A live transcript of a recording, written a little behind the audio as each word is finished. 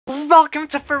Welcome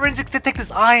to Forensics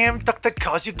Detectors. I am Dr.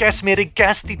 Cos, your gas meter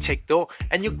gas detector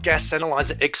and your gas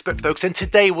analyzer expert, folks. And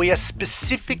today we are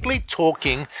specifically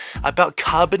talking about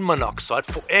carbon monoxide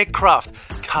for aircraft,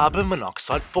 carbon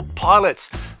monoxide for pilots.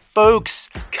 Folks,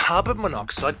 carbon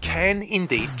monoxide can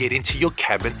indeed get into your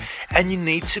cabin and you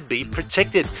need to be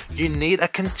protected. You need a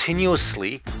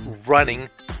continuously running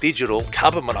digital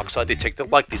carbon monoxide detector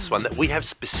like this one that we have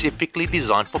specifically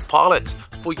designed for pilots,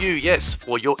 for you, yes,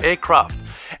 for your aircraft.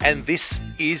 And this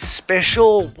is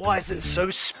special. Why is it so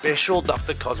special,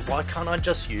 Dr. Cos? Why can't I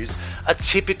just use a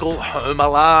typical home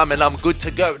alarm and I'm good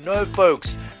to go? No,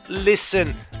 folks,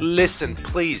 listen,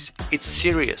 please, it's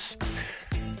serious.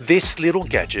 This little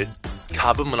gadget,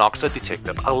 carbon monoxide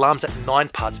detector, alarms at 9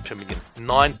 parts per million.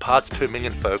 9 parts per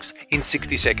million, folks, in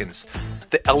 60 seconds.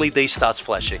 The LED starts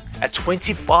flashing. At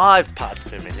 25 parts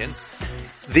per million,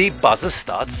 the buzzer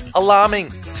starts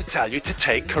alarming to tell you to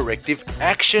take corrective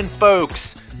action,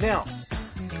 folks. Now,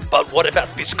 but what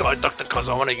about this guy, Dr. Cos?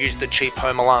 I want to use the cheap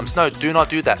home alarms. No, do not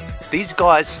do that. These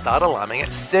guys start alarming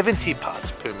at 70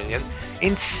 parts per million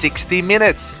in 60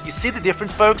 minutes. You see the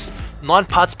difference, folks? 9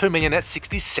 parts per million at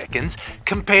 60 seconds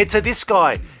compared to this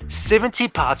guy, 70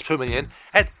 parts per million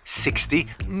at 60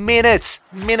 minutes.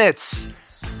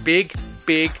 Big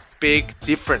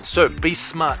difference. So be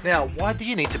smart. Now, why do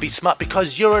you need to be smart?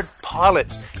 Because you're a pilot.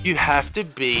 You have to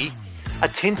be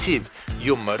attentive.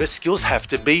 Your motor skills have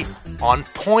to be on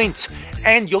point,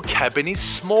 and your cabin is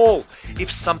small.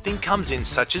 If something comes in,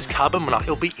 such as carbon monoxide,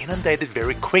 it'll be inundated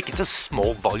very quick. It's a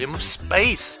small volume of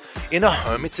space. In a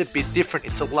home, it's a bit different.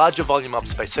 It's a larger volume of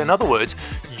space. So in other words,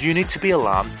 you need to be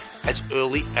alarmed as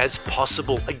early as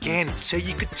possible, again, so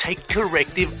you could take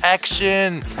corrective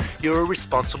action. You're a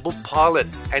responsible pilot,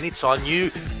 and it's on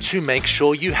you to make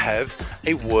sure you have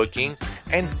a working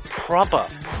and proper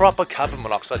carbon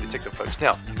monoxide detector, folks.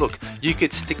 Now, look, you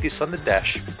could stick this on the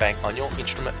dash, bang, on your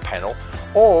instrument panel,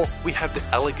 or we have the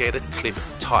alligator clip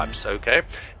types, okay?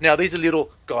 Now, these are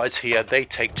little guys here. They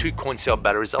take 2 coin cell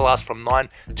batteries that last from 9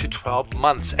 to 12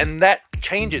 months, and that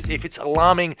changes. If it's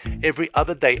alarming every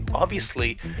other day,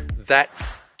 obviously that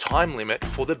time limit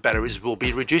for the batteries will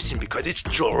be reducing because it's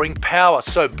drawing power.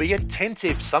 So be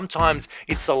attentive. Sometimes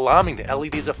it's alarming, the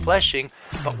LEDs are flashing,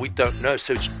 but we don't know,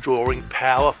 so it's drawing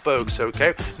power, folks,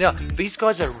 okay? Now, these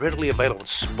guys are readily available on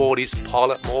Sporties,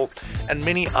 Pilot Mall, and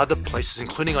many other places,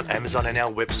 including on Amazon and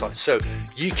our website. So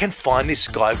you can find this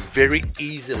guy very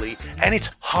easily, and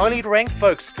it's highly ranked,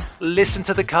 folks. Listen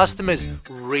to the customers,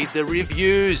 read the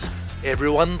reviews.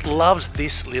 Everyone loves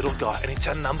this little guy, and it's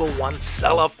our #1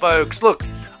 seller, folks. Look,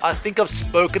 I think I've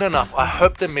spoken enough. I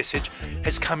hope the message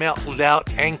has come out loud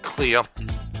and clear.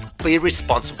 Be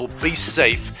responsible, be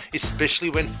safe,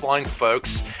 especially when flying,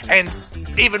 folks. And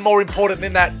even more important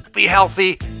than that, be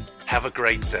healthy. Have a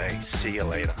great day. See you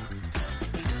later.